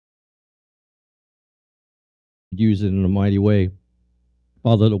use it in a mighty way.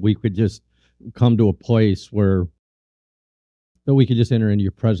 Father, that we could just come to a place where that we could just enter into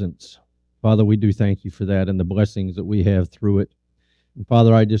your presence. Father, we do thank you for that and the blessings that we have through it. And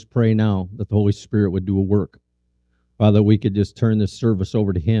Father, I just pray now that the Holy Spirit would do a work. Father, we could just turn this service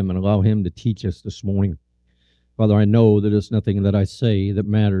over to him and allow him to teach us this morning. Father, I know that it's nothing that I say that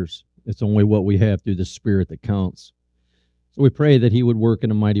matters. It's only what we have through the Spirit that counts. So we pray that he would work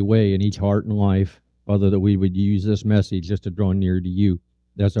in a mighty way in each heart and life. Father, that we would use this message just to draw near to you.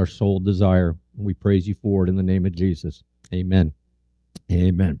 That's our sole desire. We praise you for it in the name of Jesus. Amen.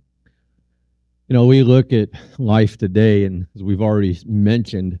 Amen. You know, we look at life today, and as we've already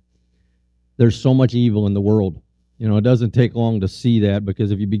mentioned, there's so much evil in the world. You know, it doesn't take long to see that,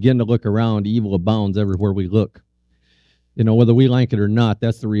 because if you begin to look around, evil abounds everywhere we look. You know, whether we like it or not,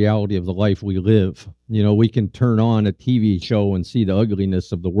 that's the reality of the life we live. You know, we can turn on a TV show and see the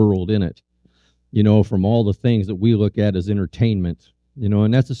ugliness of the world in it, you know, from all the things that we look at as entertainment, you know,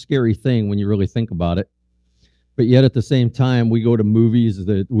 and that's a scary thing when you really think about it. But yet at the same time, we go to movies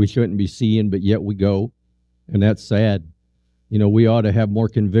that we shouldn't be seeing, but yet we go, and that's sad. You know, we ought to have more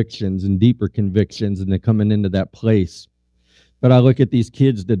convictions and deeper convictions, and they're coming into that place. But I look at these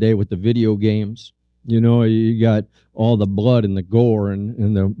kids today with the video games. You know, you got all the blood and the gore,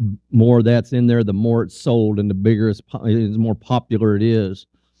 and the more that's in there, the more it's sold, and the bigger it's more popular it is.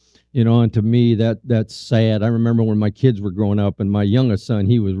 You know, and to me, that's sad. I remember when my kids were growing up, and my youngest son,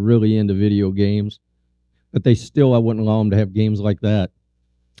 he was really into video games, but I wouldn't allow him to have games like that.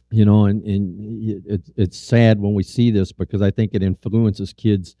 You know, and it's sad when we see this, because I think it influences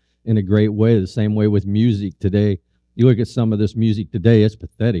kids in a great way. The same way with music today. You look at some of this music today, it's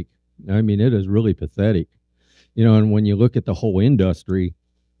pathetic. I mean, it is really pathetic. You know, and when you look at the whole industry,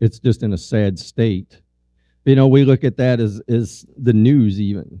 it's just in a sad state. You know, we look at that as the news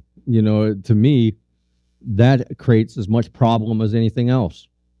even. You know, to me, that creates as much problem as anything else.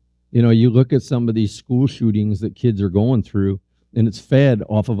 You know, you look at some of these school shootings that kids are going through, and it's fed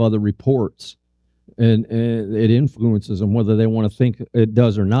off of other reports. And it influences them, whether they want to think it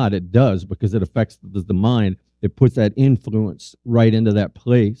does or not. It does, because it affects the mind. It puts that influence right into that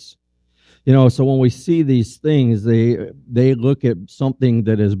place. You know, so when we see these things, they look at something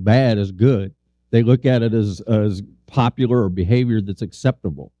that is bad as good. They look at it as popular or behavior that's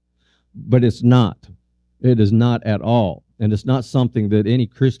acceptable. But it's not. It is not at all. And it's not something that any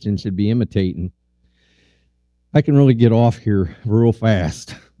Christian should be imitating. I can really get off here real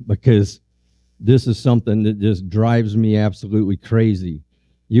fast, because this is something that just drives me absolutely crazy.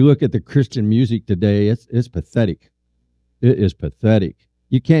 You look at the Christian music today, it's pathetic. It is pathetic.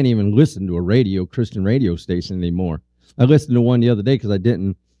 You can't even listen to a Christian radio station anymore. I listened to one the other day because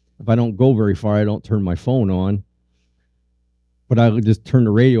if I don't go very far, I don't turn my phone on. But I would just turn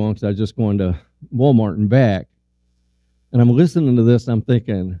the radio on because I was just going to Walmart and back. And I'm listening to this, and I'm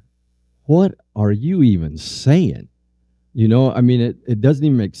thinking, what are you even saying? You know, I mean, it doesn't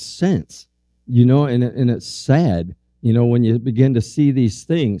even make sense, you know, and it's sad, you know, when you begin to see these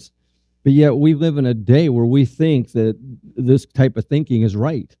things. But yet we live in a day where we think that this type of thinking is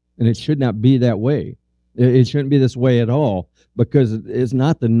right, and it should not be that way. It shouldn't be this way at all, because it's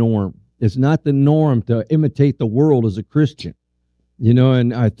not the norm. It's not the norm to imitate the world as a Christian, you know,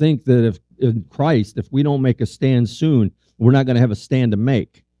 and I think that if in Christ, if we don't make a stand soon, we're not going to have a stand to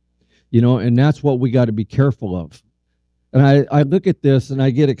make, you know, and that's what we got to be careful of. And I look at this and I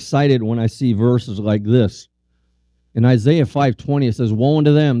get excited when I see verses like this. In Isaiah 5:20, it says, "Woe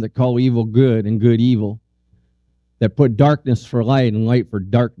unto them that call evil good and good evil, that put darkness for light and light for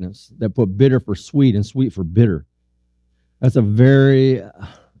darkness, that put bitter for sweet and sweet for bitter." That's a very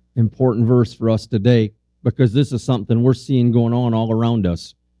important verse for us today, because this is something we're seeing going on all around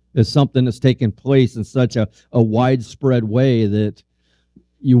us. It's something that's taking place in such a widespread way that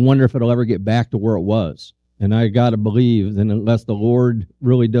you wonder if it'll ever get back to where it was. And I got to believe that unless the Lord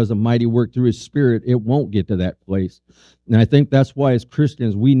really does a mighty work through his Spirit, it won't get to that place. And I think that's why as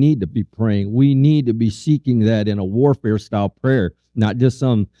Christians, we need to be praying. We need to be seeking that in a warfare-style prayer, not just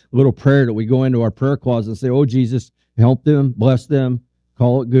some little prayer that we go into our prayer closet and say, "Oh, Jesus, help them, bless them,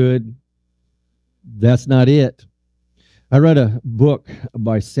 call it good." That's not it. I read a book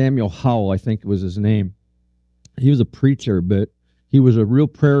by Samuel Howell, I think it was his name. He was a preacher, but he was a real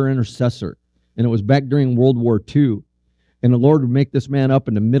prayer intercessor. And it was back during World War II. And the Lord would make this man up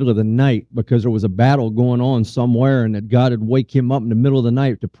in the middle of the night because there was a battle going on somewhere, and that God would wake him up in the middle of the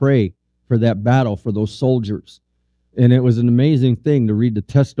night to pray for that battle, for those soldiers. And it was an amazing thing to read the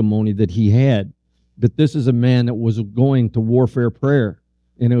testimony that he had. But this is a man that was going to warfare prayer.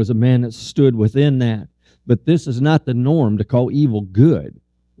 And it was a man that stood within that. But this is not the norm to call evil good.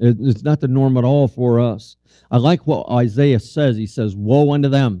 It's not the norm at all for us. I like what Isaiah says. He says, woe unto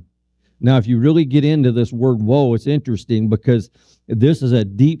them. Now, if you really get into this word woe, it's interesting because this is a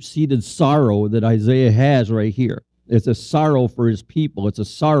deep-seated sorrow that Isaiah has right here. It's a sorrow for his people. It's a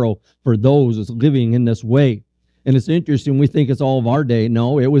sorrow for those that's living in this way. And it's interesting. We think it's all of our day.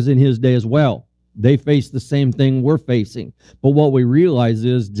 No, it was in his day as well. They faced the same thing we're facing. But what we realize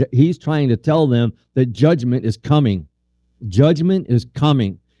is he's trying to tell them that judgment is coming. Judgment is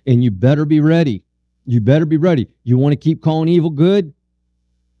coming, and you better be ready. You better be ready. You want to keep calling evil good?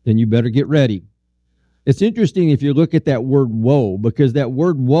 Then you better get ready. It's interesting if you look at that word woe, because that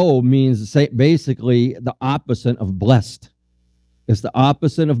word woe means basically the opposite of blessed. It's the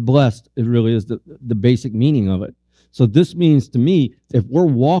opposite of blessed. It really is the basic meaning of it. So this means to me, if we're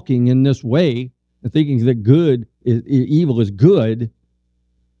walking in this way and thinking that evil is good,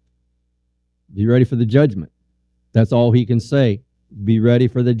 be ready for the judgment. That's all he can say. Be ready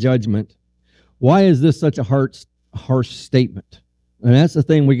for the judgment. Why is this such a harsh statement? And that's the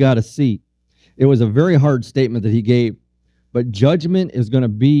thing we got to see. It was a very hard statement that he gave, but judgment is going to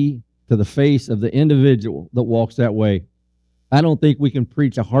be to the face of the individual that walks that way. I don't think we can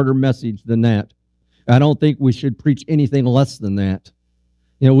preach a harder message than that. I don't think we should preach anything less than that.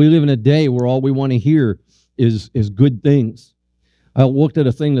 You know, we live in a day where all we want to hear is good things. I looked at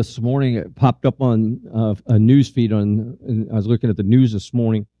a thing this morning. It popped up on a news feed. I was looking at the news this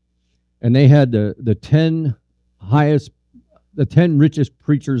morning, and they had the 10 richest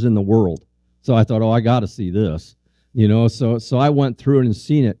preachers in the world. So I thought, oh, I got to see this. You know, so I went through it and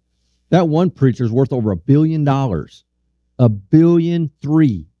seen it. That one preacher's worth over $1 billion. $1.3 billion.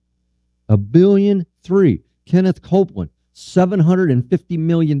 $1.3 billion. Kenneth Copeland, $750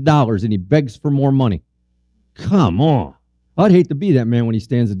 million, and he begs for more money. Come on. I'd hate to be that man when he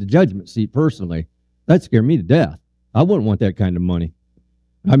stands at the judgment seat personally. That'd scare me to death. I wouldn't want that kind of money.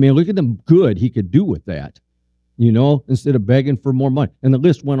 I mean, look at the good he could do with that, you know, instead of begging for more money. And the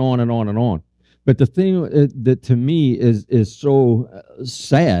list went on and on and on. But the thing that to me is so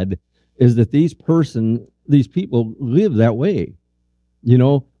sad is that these people live that way. You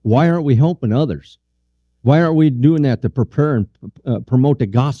know, why aren't we helping others? Why aren't we doing that to prepare and promote the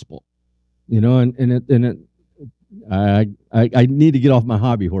gospel? You know, I need to get off my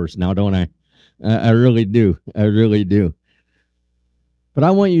hobby horse now, don't I? I really do. I really do. But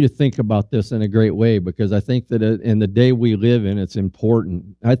I want you to think about this in a great way, because I think that in the day we live in, it's important.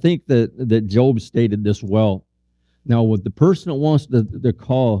 I think that Job stated this well. Now, with the person that wants to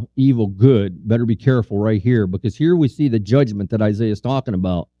call evil good, better be careful right here, because here we see the judgment that Isaiah is talking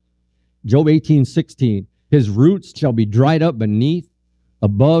about. Job 18:16, his roots shall be dried up beneath,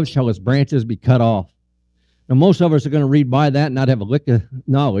 above shall his branches be cut off. Now, most of us are going to read by that and not have a lick of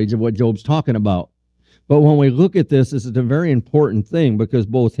knowledge of what Job's talking about. But when we look at this is a very important thing, because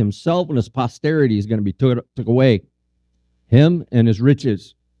both himself and his posterity is going to be took away. Him and his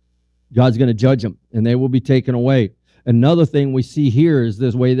riches. God's going to judge them, and they will be taken away. Another thing we see here is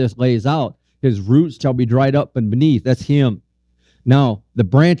this way this lays out. His roots shall be dried up and beneath. That's him. Now, the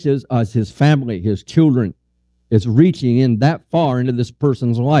branches as his family, his children, is reaching in that far into this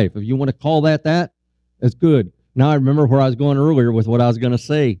person's life. If you want to call that, that's good. Now I remember where I was going earlier with what I was going to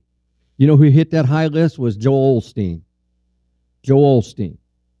say. You know who hit that high list was Joel Osteen. Joel Osteen.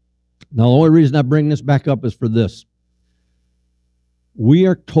 Now, the only reason I bring this back up is for this. We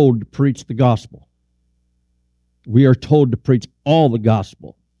are told to preach the gospel. We are told to preach all the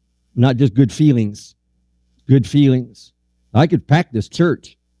gospel, not just good feelings. Good feelings. I could pack this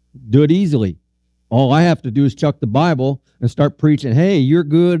church, do it easily. All I have to do is chuck the Bible and start preaching, hey, you're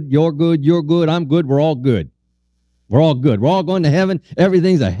good, you're good, you're good, I'm good, we're all good. We're all good. We're all going to heaven.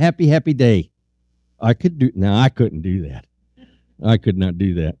 Everything's a happy, happy day. I couldn't do that. I could not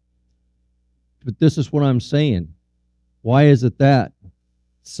do that. But this is what I'm saying. Why is it that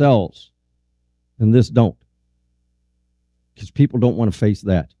sells and this don't? Because people don't want to face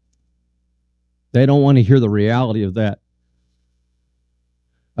that. They don't want to hear the reality of that.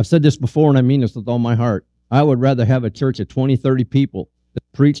 I've said this before, and I mean this with all my heart. I would rather have a church of 20, 30 people that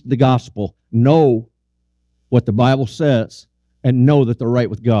preach the gospel, know what the Bible says, and know that they're right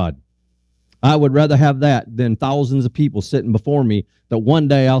with God. I would rather have that than thousands of people sitting before me that one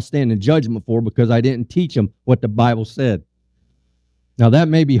day I'll stand in judgment for because I didn't teach them what the Bible said. Now, that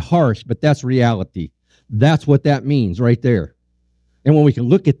may be harsh, but that's reality. That's what that means right there. And when we can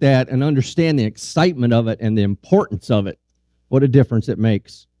look at that and understand the excitement of it and the importance of it, what a difference it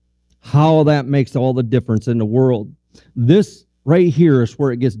makes. How that makes all the difference in the world. This right here is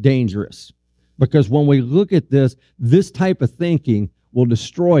where it gets dangerous. Because when we look at this type of thinking will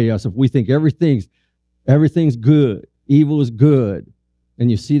destroy us if we think everything's good, evil is good, And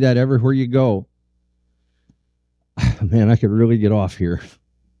you see that everywhere you go. Man, I could really get off here.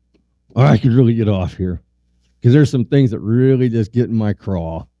 I could really get off here. Because there's some things that really just get in my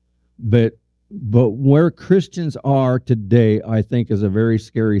craw. But where Christians are today, I think, is a very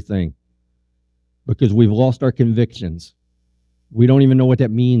scary thing. Because we've lost our convictions. We don't even know what that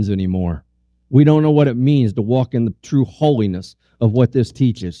means anymore. We don't know what it means to walk in the true holiness of what this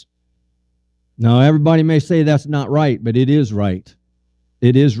teaches. Now, everybody may say that's not right, but it is right.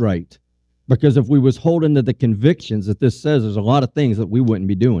 It is right. Because if we was holding to the convictions that this says, there's a lot of things that we wouldn't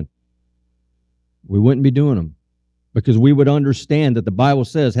be doing. We wouldn't be doing them. Because we would understand that the Bible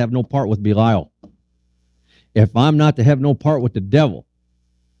says, have no part with Belial. If I'm not to have no part with the devil,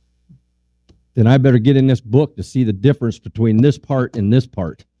 then I better get in this book to see the difference between this part and this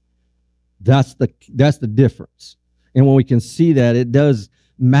part. That's the difference. And when we can see that, it does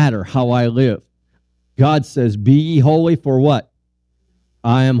matter how I live. God says, be ye holy for what?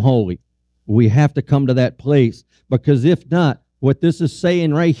 I am holy. We have to come to that place, because if not, what this is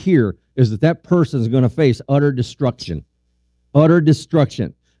saying right here is that person is going to face utter destruction. Utter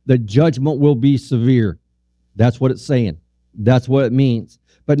destruction. The judgment will be severe. That's what it's saying. That's what it means.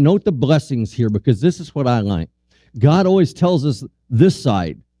 But note the blessings here, because this is what I like. God always tells us this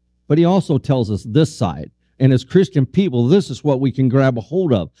side, but he also tells us this side. And as Christian people, this is what we can grab a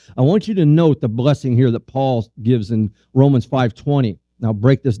hold of. I want you to note the blessing here that Paul gives in Romans 5:20. Now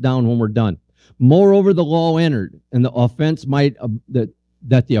break this down when we're done. Moreover, the law entered, and the offense might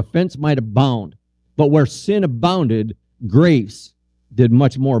that the offense might abound. But where sin abounded, grace did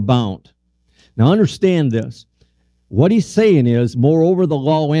much more abound. Now understand this. What he's saying is, moreover, the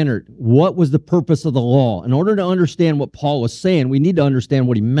law entered. What was the purpose of the law? In order to understand what Paul was saying, we need to understand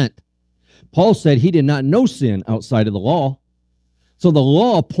what he meant. Paul said he did not know sin outside of the law. So the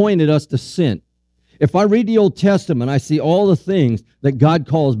law pointed us to sin. If I read the Old Testament, I see all the things that God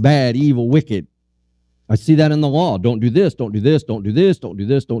calls bad, evil, wicked. I see that in the law. Don't do this, don't do this, don't do this, don't do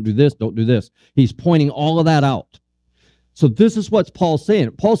this, don't do this, don't do this. He's pointing all of that out. So this is what Paul's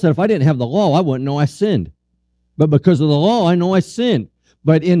saying. Paul said, if I didn't have the law, I wouldn't know I sinned. But because of the law, I know I sinned.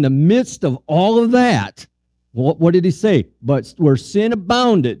 But in the midst of all of that, what did he say? But where sin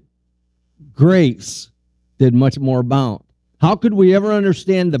abounded, grace did much more abound. How could we ever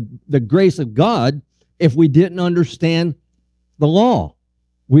understand the grace of God if we didn't understand the law?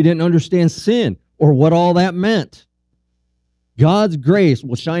 We didn't understand sin or what all that meant. God's grace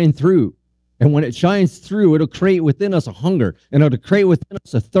will shine through. And when it shines through, it'll create within us a hunger, and it'll create within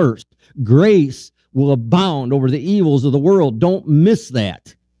us a thirst. Grace will abound over the evils of the world. Don't miss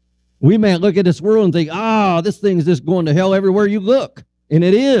that. We may look at this world and think, this thing is just going to hell everywhere you look. And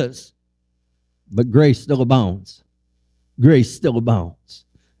it is. But grace still abounds. Grace still abounds.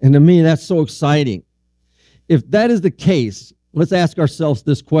 And to me, that's so exciting. If that is the case, let's ask ourselves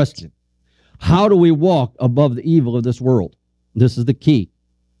this question. How do we walk above the evil of this world? This is the key.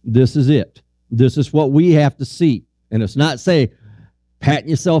 This is it. This is what we have to see. And it's not say, patting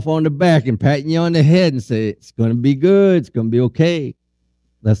yourself on the back and patting you on the head and say, it's going to be good, it's going to be okay.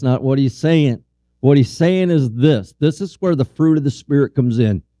 That's not what he's saying. What he's saying is this. This is where the fruit of the Spirit comes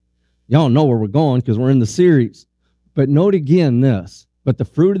in. Y'all know where we're going because we're in the series. But note again this. But the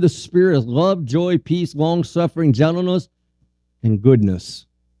fruit of the Spirit is love, joy, peace, long-suffering, gentleness, and goodness.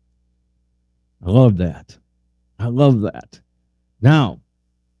 I love that. I love that. Now,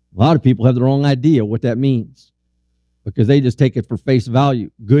 a lot of people have the wrong idea what that means because they just take it for face value,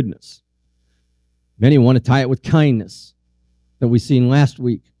 goodness. Many want to tie it with kindness that we seen last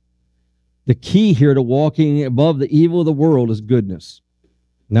week. The key here to walking above the evil of the world is goodness.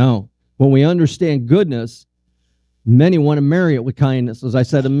 Now, when we understand goodness, many want to marry it with kindness, as I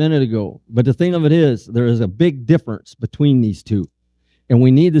said a minute ago. But the thing of it is, there is a big difference between these two. And we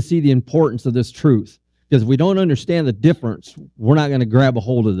need to see the importance of this truth. Because if we don't understand the difference, we're not going to grab a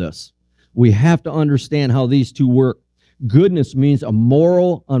hold of this. We have to understand how these two work. Goodness means a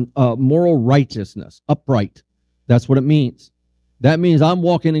moral righteousness, upright. That's what it means. That means I'm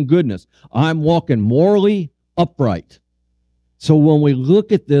walking in goodness. I'm walking morally upright. So when we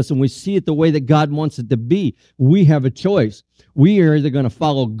look at this and we see it the way that God wants it to be, we have a choice. We are either going to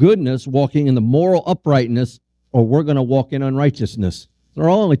follow goodness, walking in the moral uprightness, or we're going to walk in unrighteousness. There are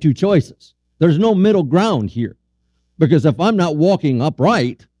only two choices. There's no middle ground here. Because if I'm not walking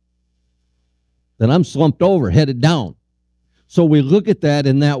upright, then I'm slumped over, headed down. So we look at that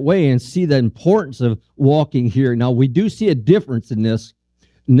in that way and see the importance of walking here. Now, we do see a difference in this,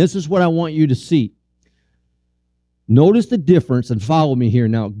 and this is what I want you to see. Notice the difference and follow me here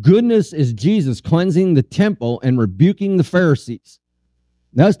now. Goodness is Jesus cleansing the temple and rebuking the Pharisees.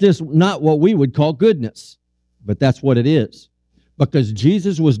 That's just not what we would call goodness, but that's what it is. Because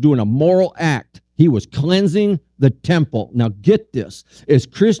Jesus was doing a moral act. He was cleansing the temple. Now get this. As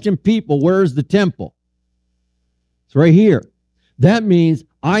Christian people, where's the temple? It's right here. That means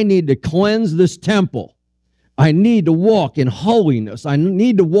I need to cleanse this temple. I need to walk in holiness. I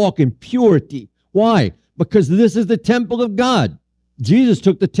need to walk in purity. Why? Because this is the temple of God. Jesus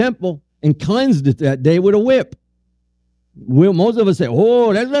took the temple and cleansed it that day with a whip. Most of us say,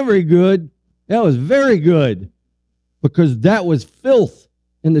 oh, that's not very good. That was very good. Because that was filth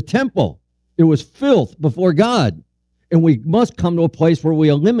in the temple. It was filth before God. And we must come to a place where we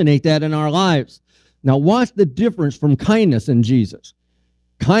eliminate that in our lives. Now watch the difference from kindness in Jesus.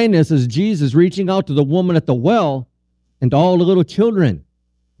 Kindness is Jesus reaching out to the woman at the well and to all the little children.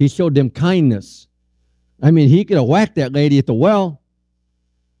 He showed them kindness. I mean, he could have whacked that lady at the well.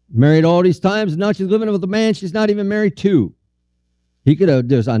 Married all these times, and now she's living with a man she's not even married to. He could have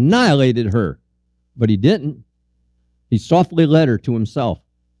just annihilated her, but he didn't. He softly led her to himself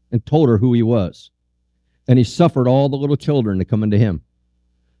and told her who he was. And he suffered all the little children to come into him.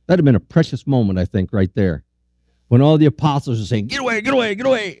 That'd have been a precious moment, I think, right there. When all the apostles were saying, get away, get away, get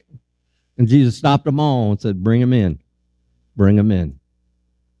away. And Jesus stopped them all and said, bring them in. Bring them in.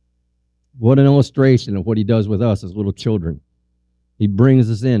 What an illustration of what he does with us as little children. He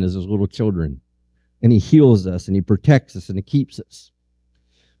brings us in as his little children. And he heals us, and he protects us, and he keeps us.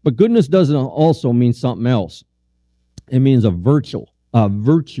 But goodness doesn't also mean something else. It means a virtue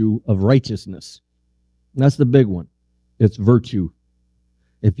of righteousness. And that's the big one. It's virtue.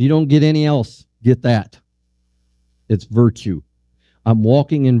 If you don't get any else, get that. It's virtue. I'm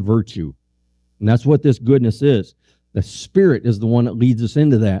walking in virtue. And that's what this goodness is. The Spirit is the one that leads us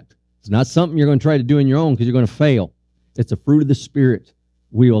into that. It's not something you're going to try to do on your own because you're going to fail. It's a fruit of the Spirit.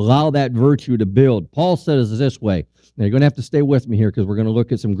 We allow that virtue to build. Paul says it this way. Now, you're going to have to stay with me here because we're going to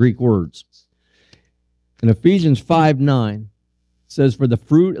look at some Greek words. In Ephesians 5:9, it says, for the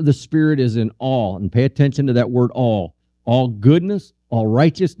fruit of the Spirit is in all. And pay attention to that word all. All goodness, all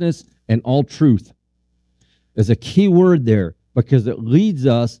righteousness, and all truth. There's a key word there because it leads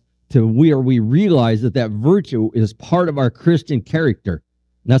us to where we realize that that virtue is part of our Christian character.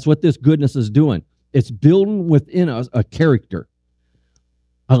 And that's what this goodness is doing. It's building within us a character.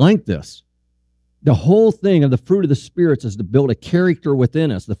 I like this. The whole thing of the fruit of the spirits is to build a character within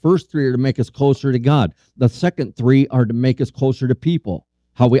us. The first three are to make us closer to God. The second three are to make us closer to people,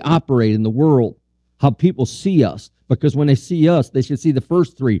 how we operate in the world, how people see us. Because when they see us, they should see the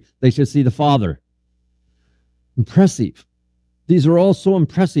first three. They should see the Father. Impressive. These are all so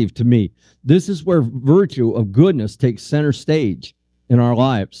impressive to me. This is where virtue of goodness takes center stage in our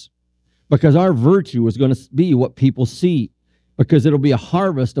lives. Because our virtue is going to be what people see. Because it'll be a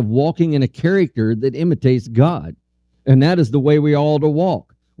harvest of walking in a character that imitates God. And that is the way we are all to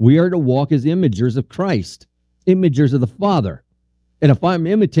walk. We are to walk as imagers of Christ, imagers of the Father. And if I'm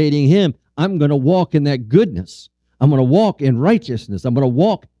imitating him, I'm going to walk in that goodness. I'm going to walk in righteousness. I'm going to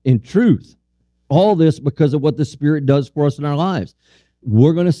walk in truth. All this because of what the Spirit does for us in our lives.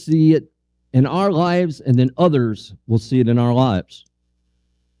 We're going to see it in our lives, and then others will see it in our lives.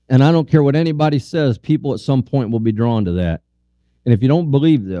 And I don't care what anybody says, people at some point will be drawn to that. And if you don't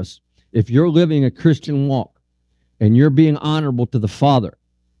believe this, if you're living a Christian walk and you're being honorable to the Father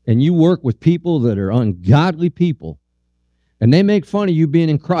and you work with people that are ungodly people and they make fun of you being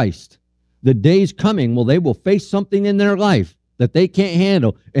in Christ, the day's coming, well, they will face something in their life that they can't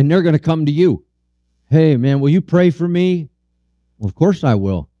handle and they're going to come to you. Hey, man, will you pray for me? Well, of course I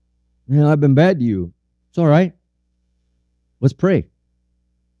will. Man, I've been bad to you. It's all right. Let's pray.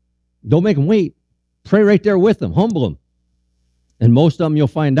 Don't make them wait. Pray right there with them. Humble them. And most of them, you'll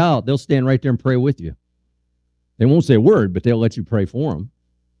find out, they'll stand right there and pray with you. They won't say a word, but they'll let you pray for them.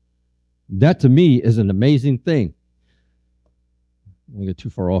 That, to me, is an amazing thing. I get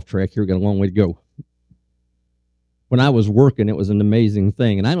too far off track here. We've got a long way to go. When I was working, it was an amazing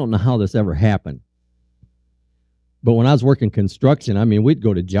thing. And I don't know how this ever happened. But when I was working construction, I mean, we'd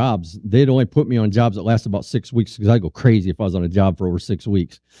go to jobs. They'd only put me on jobs that last about 6 weeks because I'd go crazy if I was on a job for over 6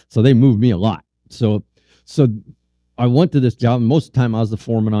 weeks. So they moved me a lot. So I went to this job, and most of the time I was the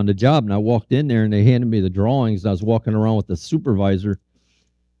foreman on the job, and I walked in there, and they handed me the drawings. I was walking around with the supervisor,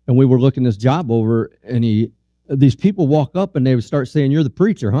 and we were looking this job over, and these people walk up, and they would start saying, you're the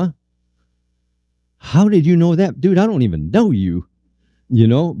preacher, huh? How did you know that? Dude, I don't even know you, you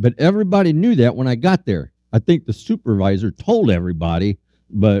know? But everybody knew that when I got there. I think the supervisor told everybody,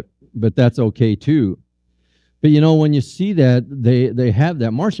 but that's okay, too. But, you know, when you see that, they have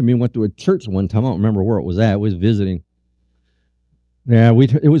that. Marcia and me went to a church one time. I don't remember where it was at. I was visiting. Yeah,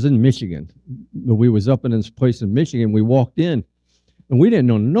 it was in Michigan. We was up in this place in Michigan. We walked in, and we didn't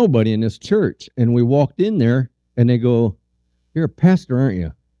know nobody in this church. And we walked in there, and they go, You're a pastor, aren't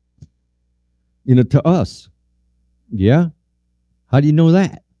you? You know, to us. Yeah? How do you know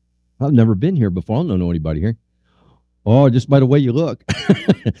that? I've never been here before. I don't know anybody here. Oh, just by the way you look.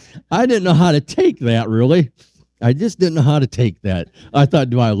 I didn't know how to take that, really. I just didn't know how to take that. I thought,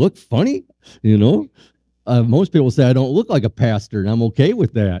 do I look funny? You know, most people say I don't look like a pastor, and I'm okay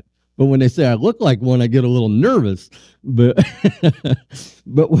with that. But when they say I look like one, I get a little nervous. But,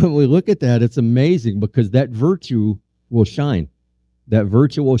 but when we look at that, it's amazing because that virtue will shine. That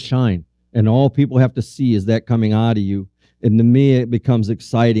virtue will shine. And all people have to see is that coming out of you. And to me, it becomes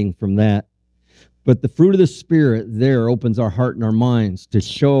exciting from that. But the fruit of the Spirit there opens our heart and our minds to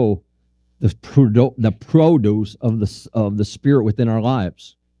show the produce of the Spirit within our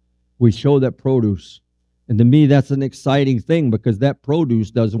lives. We show that produce. And to me, that's an exciting thing because that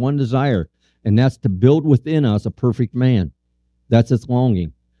produce does one desire, and that's to build within us a perfect man. That's its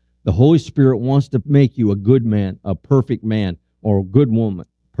longing. The Holy Spirit wants to make you a good man, a perfect man, or a good woman,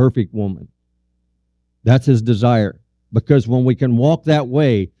 perfect woman. That's his desire. Because when we can walk that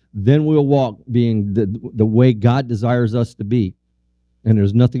way, then we'll walk being the way God desires us to be. And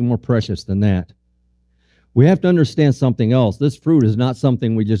there's nothing more precious than that. We have to understand something else. This fruit is not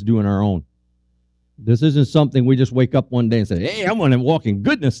something we just do on our own. This isn't something we just wake up one day and say, hey, I'm going to walk in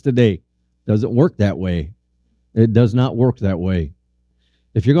goodness today. It doesn't work that way. It does not work that way.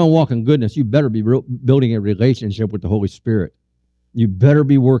 If you're going to walk in goodness, you better be building a relationship with the Holy Spirit. You better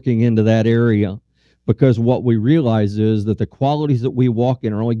be working into that area. Because what we realize is that the qualities that we walk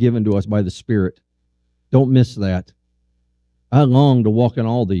in are only given to us by the Spirit. Don't miss that. I long to walk in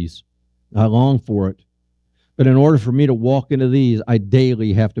all these. I long for it. But in order for me to walk into these, I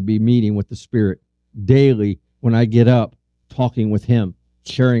daily have to be meeting with the Spirit. Daily, when I get up, talking with Him,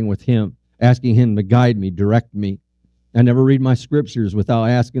 sharing with Him, asking Him to guide me, direct me. I never read my scriptures without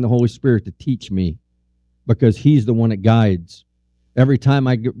asking the Holy Spirit to teach me because He's the one that guides. Every time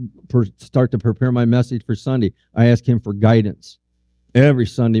I start to prepare my message for Sunday, I ask Him for guidance. Every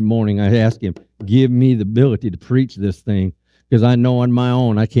Sunday morning, I ask Him, give me the ability to preach this thing, because I know on my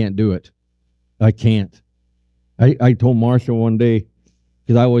own I can't do it. I can't. I told Marshall one day,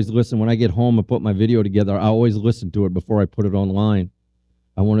 because I always listen, when I get home and put my video together, I always listen to it before I put it online.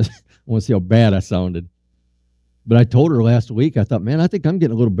 I want to see how bad I sounded. But I told her last week, I thought, man, I think I'm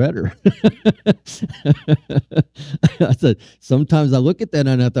getting a little better. I said, sometimes I look at that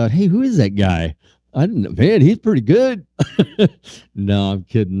and I thought, hey, who is that guy? I didn't know, man, he's pretty good. No, I'm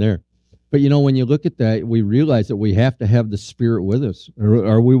kidding there. But, you know, when you look at that, we realize that we have to have the Spirit with us,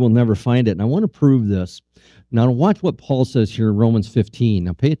 or we will never find it. And I want to prove this. Now, watch what Paul says here in Romans 15.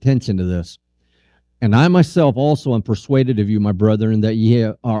 Now, pay attention to this. And I myself also am persuaded of you, my brethren, that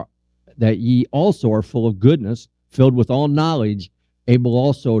ye also are full of goodness, filled with all knowledge, able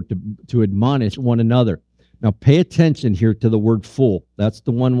also to admonish one another. Now, pay attention here to the word full. That's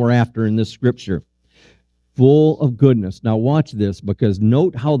the one we're after in this scripture. Full of goodness. Now, watch this, because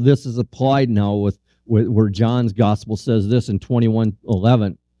note how this is applied now with where John's gospel says this in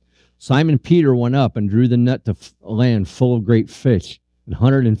 21:11. Simon Peter went up and drew the net to land full of great fish,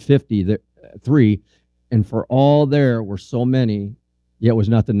 153, and for all there were so many, yet was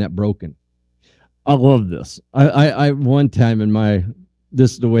not the net broken. I love this. I one time in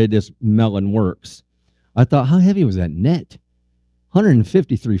this is the way this melon works. I thought, how heavy was that net?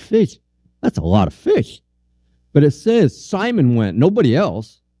 153 fish. That's a lot of fish. But it says Simon went, nobody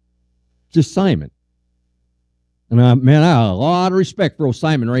else, just Simon. And I have a lot of respect for old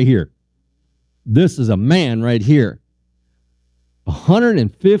Simon right here. This is a man right here.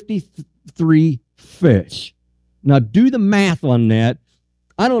 153 fish. Now do the math on that.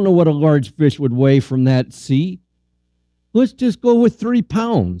 I don't know what a large fish would weigh from that sea. Let's just go with 3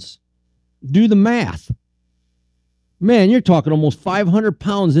 pounds. Do the math. Man, you're talking almost 500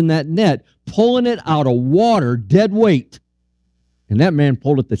 pounds in that net, pulling it out of water, dead weight. And that man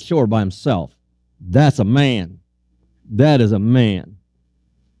pulled it to shore by himself. That's a man. That is a man.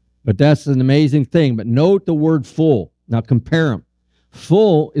 But that's an amazing thing. But note the word full. Now compare them.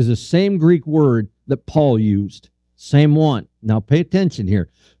 Full is the same Greek word that Paul used. Same one. Now pay attention here.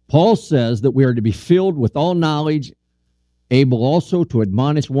 Paul says that we are to be filled with all knowledge, able also to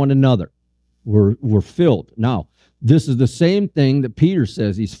admonish one another. We're filled. Now, this is the same thing that Peter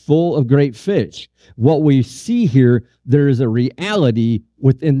says. He's full of great fish. What we see here, there is a reality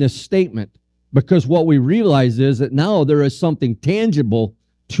within this statement, because what we realize is that now there is something tangible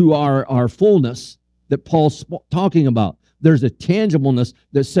to our fullness that Paul's talking about. There's a tangibleness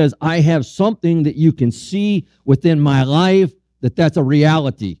that says, I have something that you can see within my life, that's a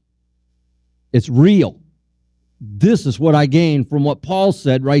reality. It's real. This is what I gained from what Paul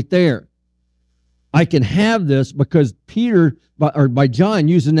said right there. I can have this because Peter, by John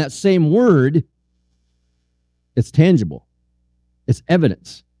using that same word, it's tangible. It's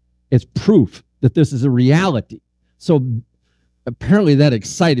evidence. It's proof that this is a reality. So apparently that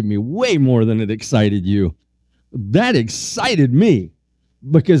excited me way more than it excited you. That excited me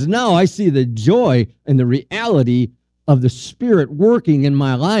because now I see the joy and the reality of the Spirit working in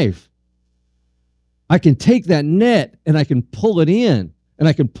my life. I can take that net and I can pull it in, and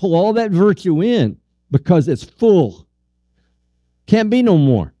I can pull all that virtue in because it's full. Can't be no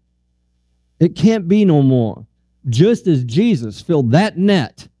more. It can't be no more. Just as Jesus filled that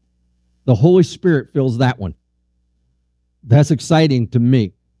net, the Holy Spirit fills that one. That's exciting to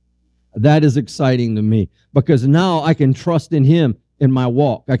me. That is exciting to me because now I can trust in Him in my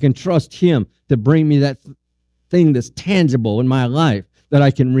walk. I can trust Him to bring me that thing that's tangible in my life, that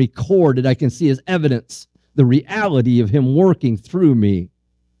I can record, that I can see as evidence, the reality of Him working through me.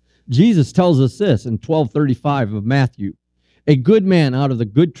 Jesus tells us this in 12:35 of Matthew. A good man out of the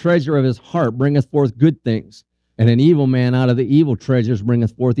good treasure of his heart bringeth forth good things, and an evil man out of the evil treasures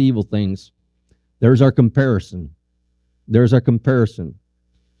bringeth forth evil things. There's our comparison. There's our comparison.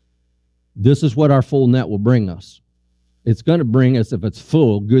 This is what our full net will bring us. It's going to bring us, if it's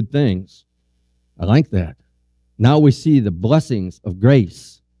full, good things. I like that. Now we see the blessings of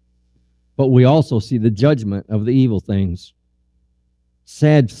grace, but we also see the judgment of the evil things.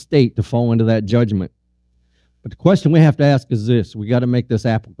 Sad state to fall into that judgment. But the question we have to ask is this. We got to make this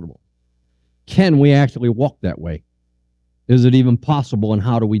applicable. Can we actually walk that way? Is it even possible, and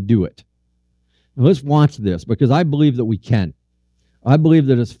how do we do it? Now let's watch this, because I believe that we can. I believe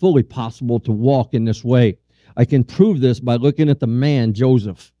that it's fully possible to walk in this way. I can prove this by looking at the man,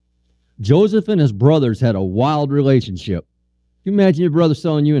 Joseph. Joseph and his brothers had a wild relationship. Can you imagine your brother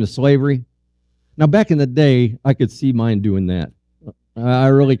selling you into slavery? Now, back in the day, I could see mine doing that. I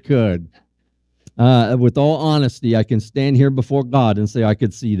really could. With all honesty, I can stand here before God and say I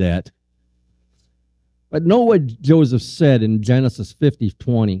could see that. But know what Joseph said in Genesis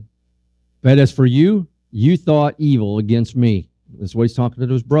 50:20. But as for you, you thought evil against me. That's what he's talking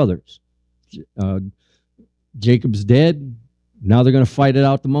to his brothers. Jacob's dead. Now they're going to fight it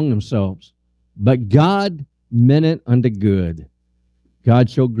out among themselves. But God meant it unto good. God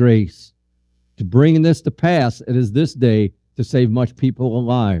showed grace to bring this to pass. It is this day to save much people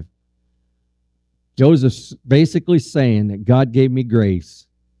alive. Joseph's basically saying that God gave me grace,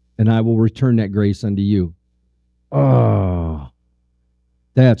 and I will return that grace unto you. Oh,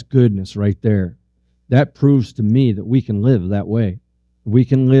 that's goodness right there. That proves to me that we can live that way. We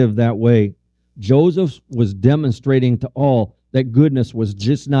can live that way. Joseph was demonstrating to all that goodness was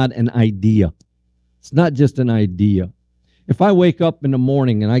just not an idea. It's not just an idea. If I wake up in the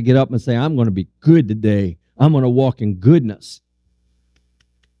morning and I get up and say, I'm going to be good today, I'm going to walk in goodness,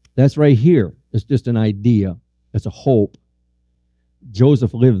 that's right here. It's just an idea. It's a hope.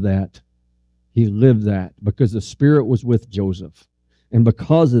 Joseph lived that. He lived that because the Spirit was with Joseph. And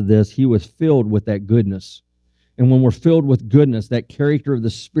because of this, he was filled with that goodness. And when we're filled with goodness, that character of the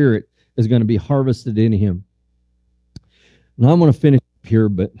Spirit is going to be harvested in him. Now I'm going to finish here,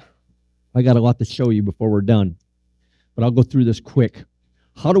 but I got a lot to show you before we're done. But I'll go through this quick.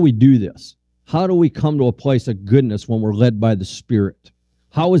 How do we do this? How do we come to a place of goodness when we're led by the Spirit?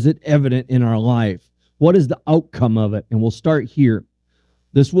 How is it evident in our life? What is the outcome of it? And we'll start here.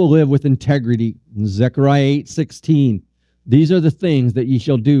 This will live with integrity. In Zechariah 8:16, these are the things that ye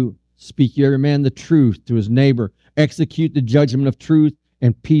shall do. Speak ye every man the truth to his neighbor. Execute the judgment of truth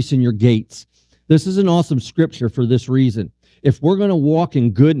and peace in your gates. This is an awesome scripture for this reason. If we're going to walk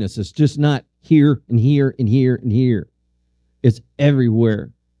in goodness, it's just not here and here and here and here. It's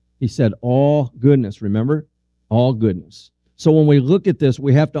everywhere. He said all goodness, remember? All goodness. So when we look at this,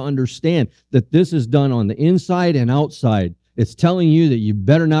 we have to understand that this is done on the inside and outside. It's telling you that you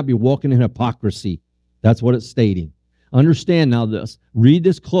better not be walking in hypocrisy. That's what it's stating. Understand now this. Read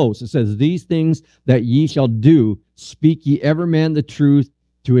this close. It says, these things that ye shall do, speak ye every man the truth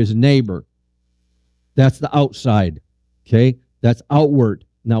to his neighbor. That's the outside. Okay? That's outward.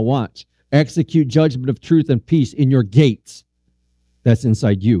 Now watch. Execute judgment of truth and peace in your gates. That's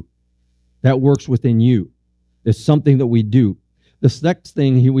inside you. That works within you. It's something that we do. The next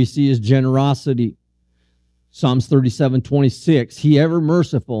thing we see is generosity. Psalms 37:26. He ever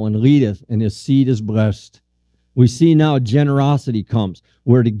merciful and leadeth, and his seed is blessed. We see now generosity comes.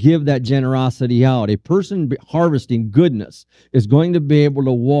 We're to give that generosity out. A person harvesting goodness is going to be able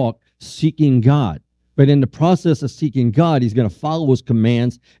to walk seeking God. But in the process of seeking God, he's going to follow his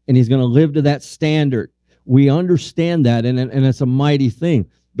commands, and he's going to live to that standard. We understand that, and it's a mighty thing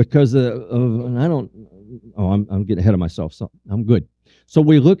because I'm getting ahead of myself, so I'm good. So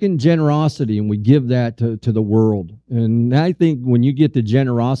we look in generosity and we give that to the world. And I think when you get to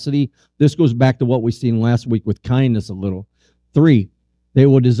generosity, this goes back to what we seen last week with kindness a little. 3, they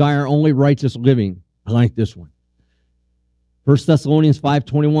will desire only righteous living. I like this one. 1 Thessalonians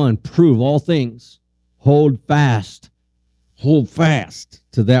 5:21, prove all things. Hold fast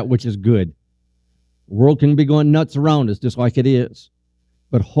to that which is good. The world can be going nuts around us just like it is.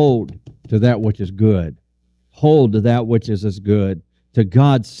 But hold to that which is good. Hold to that which is as good. To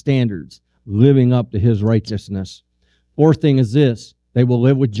God's standards, living up to his righteousness. 4th thing is this, they will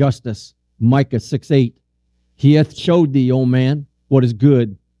live with justice. Micah 6:8. He hath showed thee, O man, what is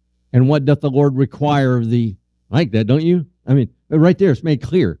good, and what doth the Lord require of thee. I like that, don't you? I mean, right there, it's made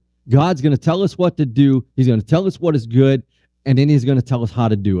clear. God's going to tell us what to do. He's going to tell us what is good, and then he's going to tell us how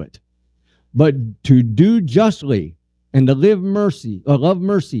to do it. But to do justly, and to live mercy, or love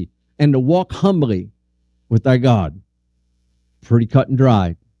mercy, and to walk humbly with thy God. Pretty cut and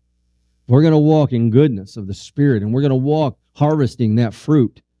dry. We're going to walk in goodness of the Spirit, and we're going to walk harvesting that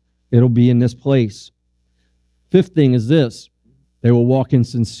fruit. It'll be in this place. 5th thing is this. They will walk in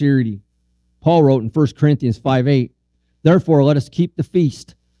sincerity. Paul wrote in 1 Corinthians 5:8, therefore let us keep the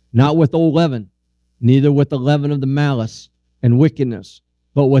feast, not with old leaven, neither with the leaven of the malice and wickedness,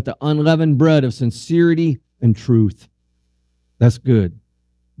 but with the unleavened bread of sincerity and truth. That's good.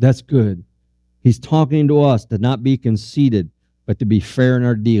 That's good. He's talking to us to not be conceited, but to be fair in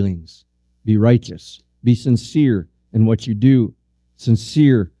our dealings. Be righteous. Be sincere in what you do.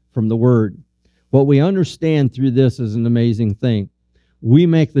 Sincere from the Word. What we understand through this is an amazing thing. We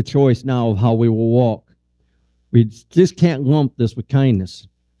make the choice now of how we will walk. We just can't lump this with kindness.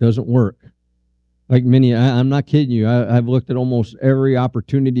 It doesn't work. Like many, I'm not kidding you. I've looked at almost every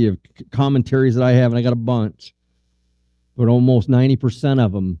opportunity of commentaries that I have, and I got a bunch. But almost 90%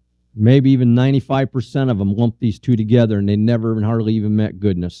 of them, maybe even 95% of them lump these two together, and they never even hardly even met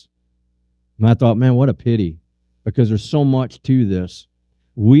goodness. And I thought, man, what a pity, because there's so much to this.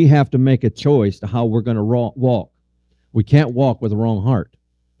 We have to make a choice to how we're going to walk. We can't walk with the wrong heart.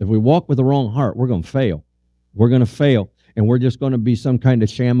 If we walk with the wrong heart, we're going to fail. We're going to fail, and we're just going to be some kind of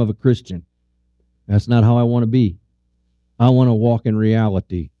sham of a Christian. That's not how I want to be. I want to walk in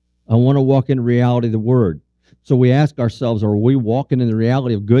reality. I want to walk in reality of the Word. So we ask ourselves, are we walking in the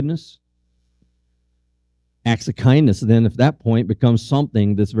reality of goodness? Acts of kindness, then, at that point, becomes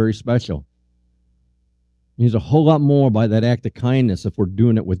something that's very special. There's a whole lot more by that act of kindness if we're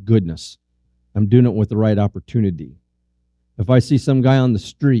doing it with goodness. I'm doing it with the right opportunity. If I see some guy on the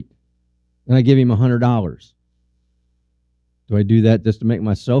street and I give him $100, do I do that just to make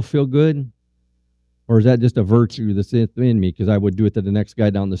myself feel good? Or is that just a virtue that's in me because I would do it to the next guy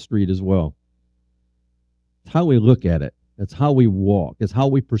down the street as well? It's how we look at it. It's how we walk. It's how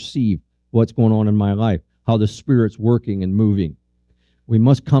we perceive what's going on in my life, how the Spirit's working and moving. We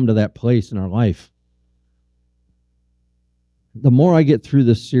must come to that place in our life. The more I get through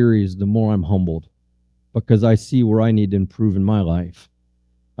this series, the more I'm humbled because I see where I need to improve in my life.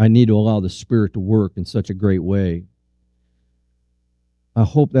 I need to allow the Spirit to work in such a great way. I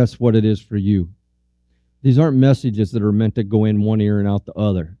hope that's what it is for you. These aren't messages that are meant to go in one ear and out the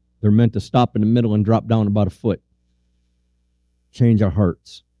other. They're meant to stop in the middle and drop down about a foot. Change our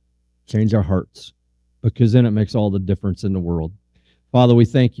hearts. Change our hearts. Because then it makes all the difference in the world. Father, we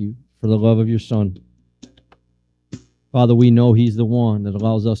thank you for the love of your Son. Father, we know he's the one that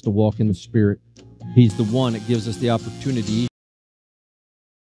allows us to walk in the Spirit. He's the one that gives us the opportunity